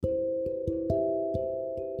Hi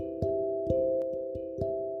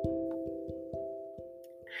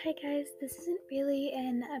guys, this isn't really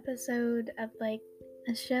an episode of like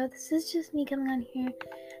a show. This is just me coming on here,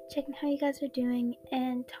 checking how you guys are doing,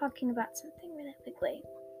 and talking about something really quickly.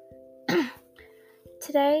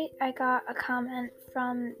 Today I got a comment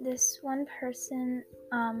from this one person.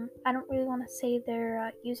 I don't really want to say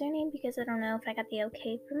their username because I don't know if I got the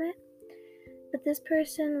okay from it. But this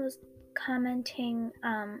person was commenting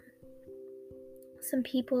some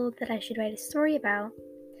people that I should write a story about.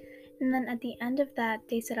 And then at the end of that,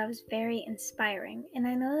 they said I was very inspiring. And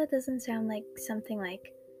I know that doesn't sound like something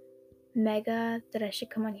like mega that I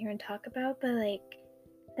should come on here and talk about, but like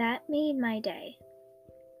that made my day.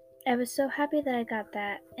 I was so happy that I got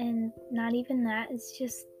that. And not even that, it's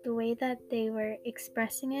just the way that they were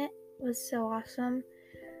expressing it was so awesome.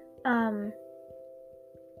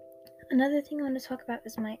 Another thing I want to talk about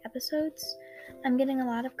is my episodes. I'm getting a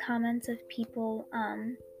lot of comments of people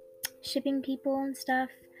shipping people and stuff.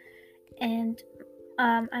 And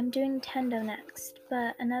I'm doing Tendo next,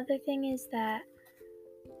 but another thing is that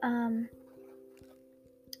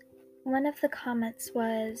one of the comments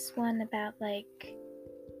was one about like,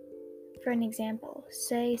 for an example,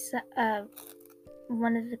 say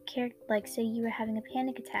one of the characters, like say you were having a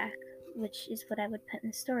panic attack, which is what I would put in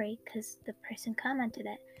the story because the person commented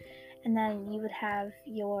it, and then you would have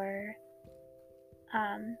your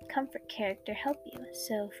comfort character help you.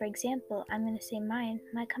 So for example, I'm going to say my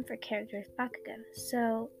comfort character is Bakugo.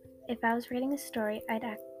 So if I was writing a story,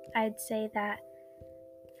 I'd say that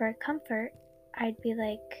for comfort, I'd be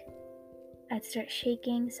like, I'd start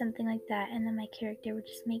shaking, something like that, and then my character would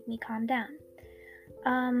just make me calm down.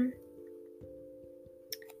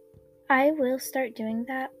 I will start doing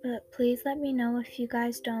that, but please let me know if you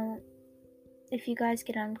guys get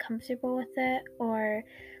uncomfortable with it, or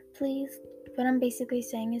please, what I'm basically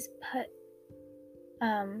saying is put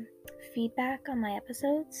feedback on my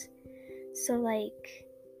episodes. So like,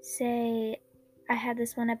 say I had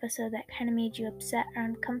this one episode that kind of made you upset or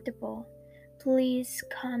uncomfortable, please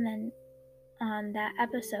comment on that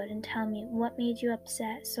episode and tell me what made you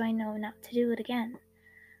upset so I know not to do it again.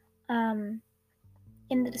 In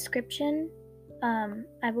the description,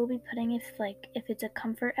 I will be putting if it's a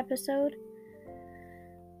comfort episode,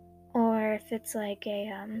 or if it's like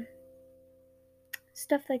a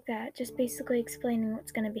stuff like that, just basically explaining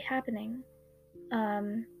what's going to be happening.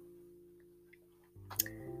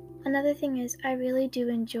 Another thing is, I really do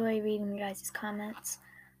enjoy reading your guys' comments.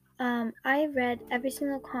 I read every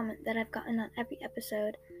single comment that I've gotten on every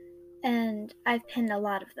episode, and I've pinned a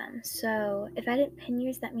lot of them. So if I didn't pin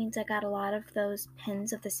yours, that means I got a lot of those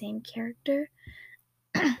pins of the same character.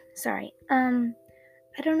 Sorry. I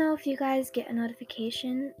don't know if you guys get a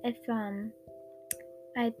notification if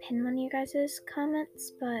I pin one of you guys'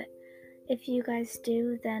 comments, but if you guys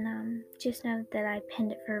do, then just know that I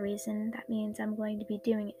pinned it for a reason. That means I'm going to be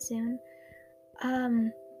doing it soon.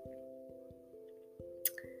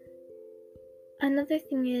 Another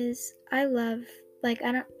thing is, I love, like,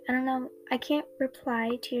 I don't know, I can't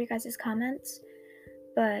reply to your guys' comments,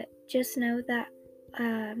 but just know that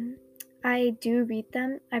I do read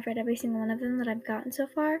them. I've read every single one of them that I've gotten so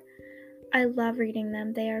far. I love reading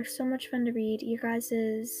them. They are so much fun to read. You guys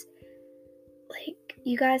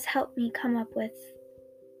help me come up with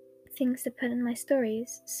things to put in my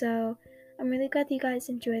stories. So I'm really glad that you guys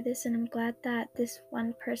enjoy this, and I'm glad that this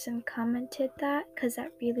one person commented that, because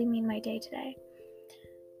that really made my day today.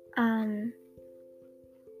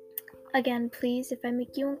 Again, please, if I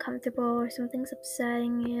make you uncomfortable or something's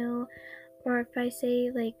upsetting you, or if I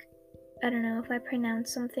say, like, I don't know, if I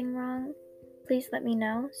pronounce something wrong, please let me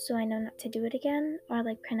know so I know not to do it again, or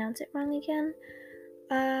like pronounce it wrong again.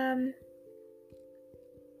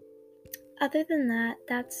 Other than that,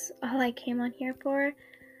 that's all I came on here for.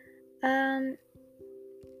 I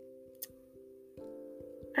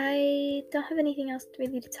don't have anything else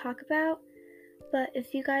really to talk about, but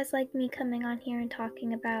if you guys like me coming on here and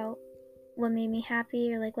talking about what made me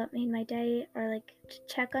happy, or like what made my day, or like to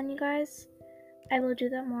check on you guys, I will do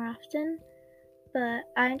that more often. But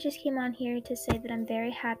I just came on here to say that I'm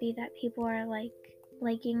very happy that people are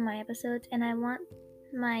liking my episodes, and I want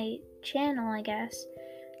my channel, I guess,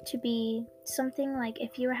 to be something like,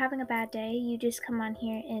 if you were having a bad day, you just come on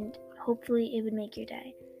here and hopefully it would make your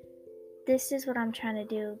day. This is what I'm trying to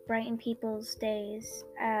do, brighten people's days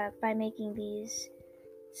by making these.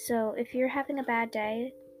 So if you're having a bad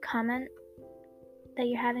day, comment that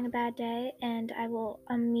you're having a bad day, and I will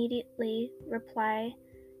immediately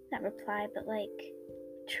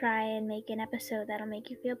try and make an episode that'll make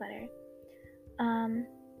you feel better.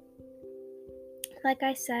 Like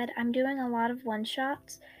I said, I'm doing a lot of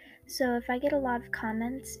one-shots, So if I get a lot of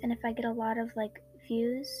comments and if I get a lot of like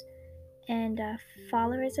views and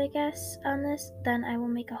followers, I guess, on this, then I will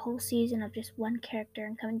make a whole season of just one character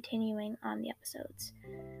and continuing on the episodes.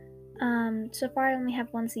 So far I only have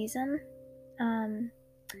one season.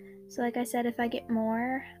 So like I said, if I get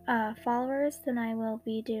more followers, then I will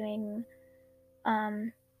be doing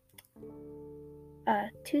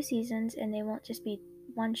 2 seasons, and they won't just be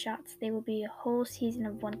one shots. They will be a whole season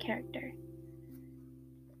of one character.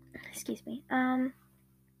 Excuse me. I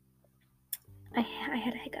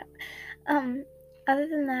had a hiccup. Other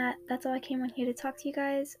than that, that's all I came on here to talk to you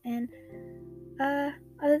guys. And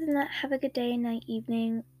other than that, have a good day, night,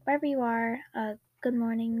 evening, wherever you are. Good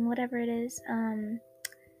morning, whatever it is.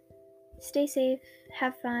 Stay safe,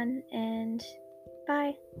 have fun, and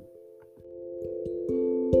bye.